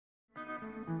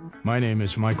My name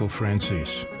is Michael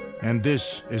Franzese, and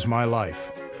this is my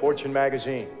life. Fortune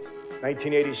magazine,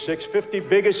 1986, 50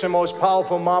 biggest and most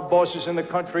powerful mob bosses in the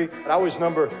country. I was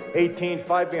number 18,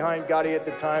 5 behind Gotti at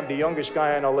the time, the youngest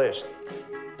guy on the list.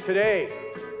 Today,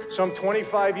 some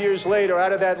 25 years later,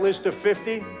 out of that list of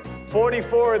 50,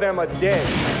 44 of them are dead.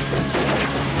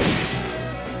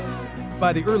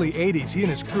 By the early 80s, he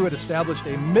and his crew had established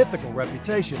a mythical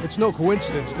reputation. It's no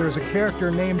coincidence there's a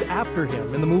character named after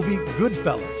him in the movie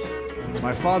Goodfellas.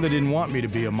 My father didn't want me to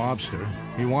be a mobster.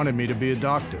 He wanted me to be a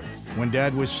doctor. When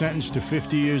Dad was sentenced to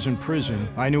 50 years in prison,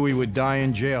 I knew he would die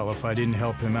in jail if I didn't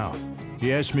help him out.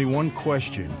 He asked me one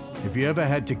question: if you ever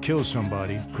had to kill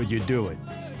somebody, could you do it?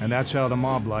 And that's how the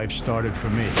mob life started for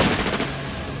me.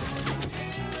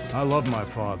 I love my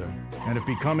father, and if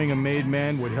becoming a made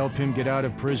man would help him get out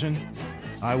of prison,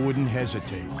 I wouldn't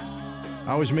hesitate.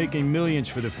 I was making millions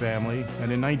for the family,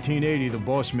 and in 1980, the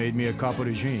boss made me a capo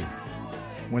regime.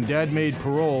 When Dad made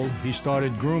parole, he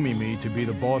started grooming me to be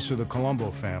the boss of the Colombo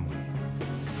family.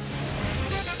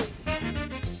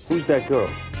 Who's that girl?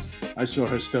 I saw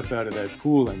her step out of that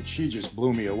pool, and she just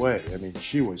blew me away. I mean,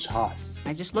 she was hot.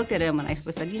 I just looked at him and I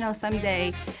said, you know,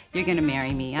 someday you're gonna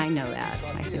marry me. I know that.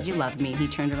 I said, you love me. He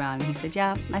turned around and he said,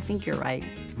 yeah, I think you're right.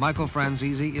 Michael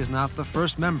Franzese is not the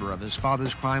first member of his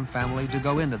father's crime family to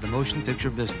go into the motion picture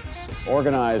business.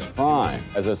 Organized crime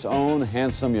as its own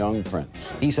handsome young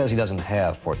prince. He says he doesn't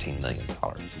have $14 million.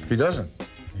 He doesn't.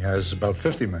 He has about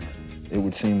 $50 million. It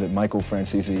would seem that Michael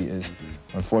Franzese is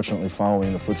unfortunately following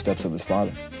in the footsteps of his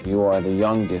father. You are the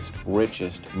youngest,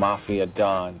 richest mafia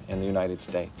don in the United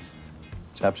States.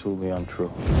 It's absolutely untrue.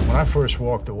 When I first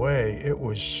walked away, it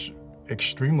was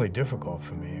extremely difficult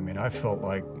for me. I mean, I felt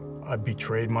like I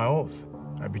betrayed my oath.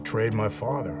 I betrayed my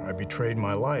father. I betrayed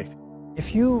my life.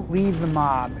 If you leave the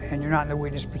mob and you're not in the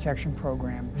witness protection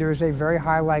program, there is a very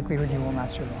high likelihood you will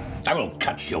not survive. I will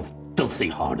cut your filthy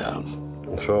heart out.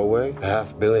 And throw away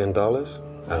 $500 million?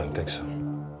 I don't think so.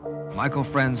 Michael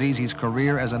Franzese's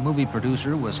career as a movie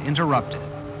producer was interrupted,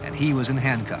 and he was in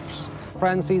handcuffs.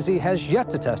 Franzese has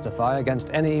yet to testify against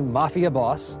any mafia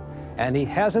boss, and he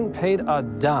hasn't paid a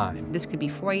dime. This could be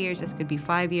 4 years, this could be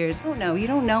 5 years. I don't know. You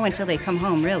don't know until they come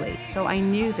home, really. So I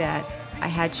knew that I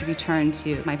had to return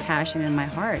to my passion and my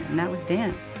heart, and that was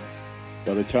dance.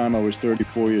 By the time I was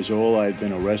 34 years old, I had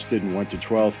been arrested and went to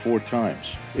trial 4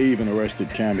 times. They even arrested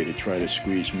Cammy to try to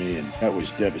squeeze me, and that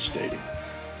was devastating.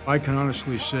 I can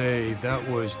honestly say that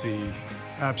was the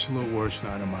absolute worst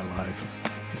night of my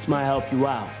life. This might help you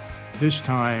out. This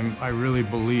time, I really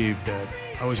believed that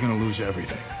I was going to lose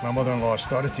everything. My mother-in-law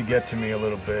started to get to me a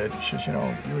little bit. She says, you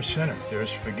know, you're a sinner. There's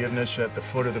forgiveness at the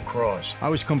foot of the cross. I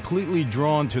was completely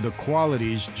drawn to the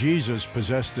qualities Jesus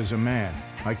possessed as a man.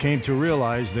 I came to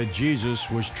realize that Jesus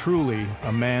was truly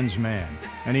a man's man,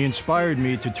 and he inspired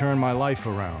me to turn my life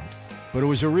around. But it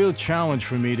was a real challenge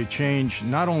for me to change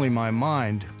not only my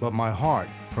mind, but my heart,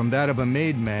 from that of a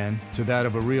made man to that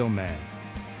of a real man.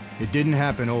 It didn't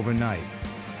happen overnight.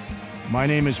 My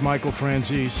name is Michael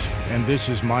Franzese, and this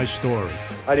is my story.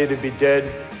 I'd either be dead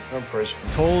or in prison.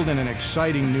 Told in an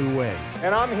exciting new way.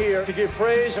 And I'm here to give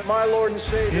praise to my Lord and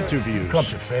Savior. Interviews. You come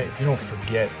to faith. You don't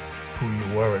forget who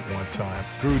you were at one time.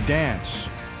 Through dance.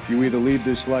 You either leave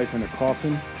this life in a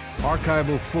coffin,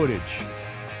 archival footage,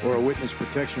 or a witness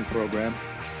protection program.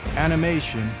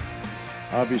 Animation.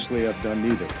 Obviously, I've done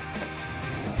neither.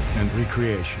 And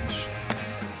recreations.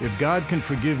 If God can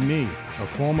forgive me, a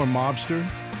former mobster,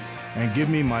 and give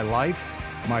me my life,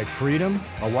 my freedom,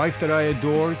 a wife that I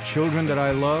adore, children that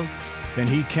I love, then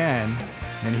he can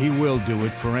and he will do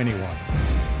it for anyone.